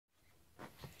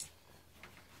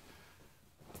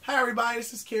Hi everybody,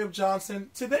 this is Caleb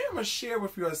Johnson. Today I'm going to share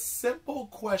with you a simple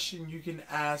question you can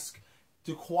ask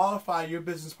to qualify your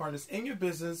business partners in your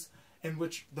business and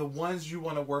which the ones you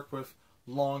want to work with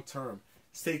long term.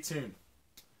 Stay tuned.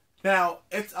 Now,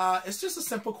 it's just a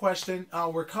simple question.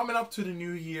 We're coming up to the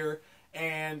new year,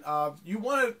 and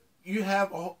you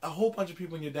have a whole bunch of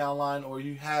people in your downline, or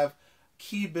you have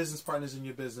key business partners in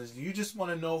your business. You just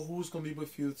want to know who's going to be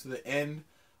with you to the end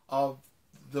of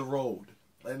the road.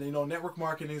 And you know, network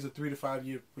marketing is a 3 to 5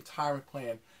 year retirement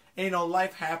plan. And you know,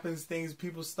 life happens,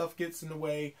 stuff gets in the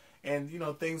way, and you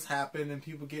know, things happen, and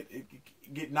people get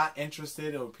not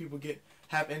interested, or people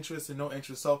have interest and no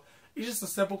interest. So it's just a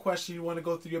simple question. You want to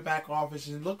go through your back office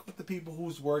and look at the people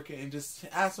who's working, and just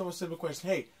ask them a simple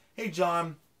question. Hey,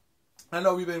 John, I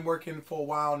know we've been working for a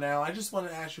while now. I just want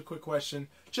to ask you a quick question.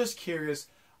 Just curious,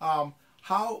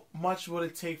 how much would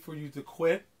it take for you to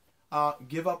quit,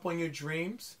 give up on your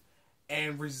dreams,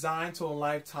 and resign to a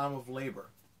lifetime of labor?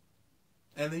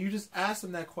 And then you just ask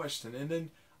them that question. And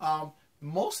then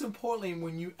most importantly,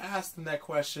 when you ask them that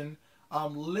question,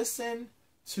 listen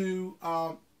to,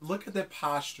 look at their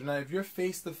posture. Now, if you're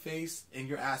face to face and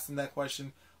you're asking that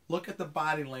question, look at the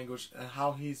body language and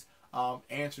how he's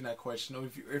answering that question. Or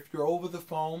if you're over the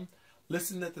phone,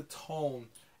 listen at the tone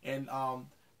and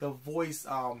the voice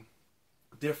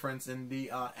difference and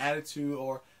the attitude,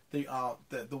 or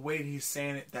the way he's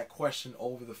saying that question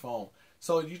over the phone.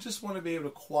 So you just want to be able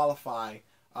to qualify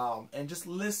and just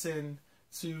listen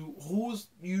to who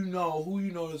you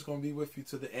know is going to be with you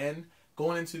to the end,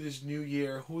 going into this new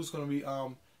year. Who's going to be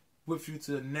with you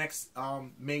to the next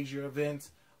major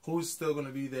event? Who's still going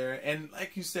to be there? And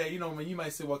like you say, you know, you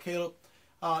might say, well, Caleb,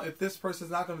 if this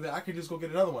person's not going to be there, I can just go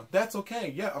get another one. That's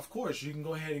okay. Yeah, of course, you can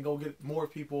go ahead and go get more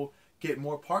people, get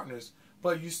more partners.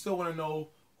 But you still want to know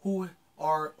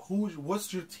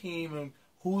what's your team and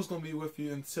who's going to be with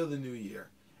you until the new year.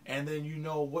 And then you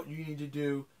know what you need to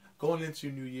do going into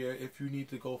your new year if you need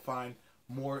to go find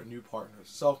more new partners.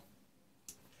 So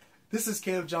this is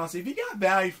Caleb Johnson. If you got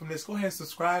value from this, go ahead and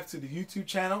subscribe to the YouTube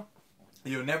channel.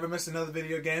 You'll never miss another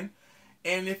video again.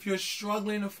 And if you're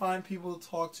struggling to find people to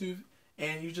talk to,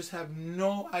 and you just have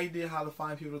no idea how to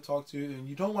find people to talk to, and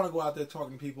you don't want to go out there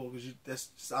talking to people because that's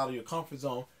just out of your comfort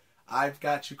zone, I've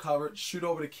got you covered. Shoot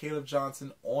over to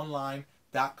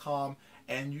CalebJohnsonOnline.com,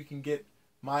 and you can get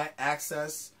my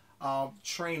access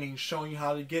training showing you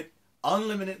how to get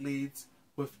unlimited leads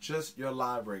with just your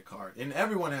library card. And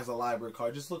everyone has a library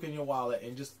card. Just look in your wallet,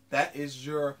 and just that is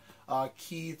your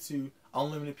key to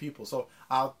unlimited people. So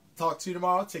I'll talk to you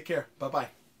tomorrow. Take care. Bye-bye.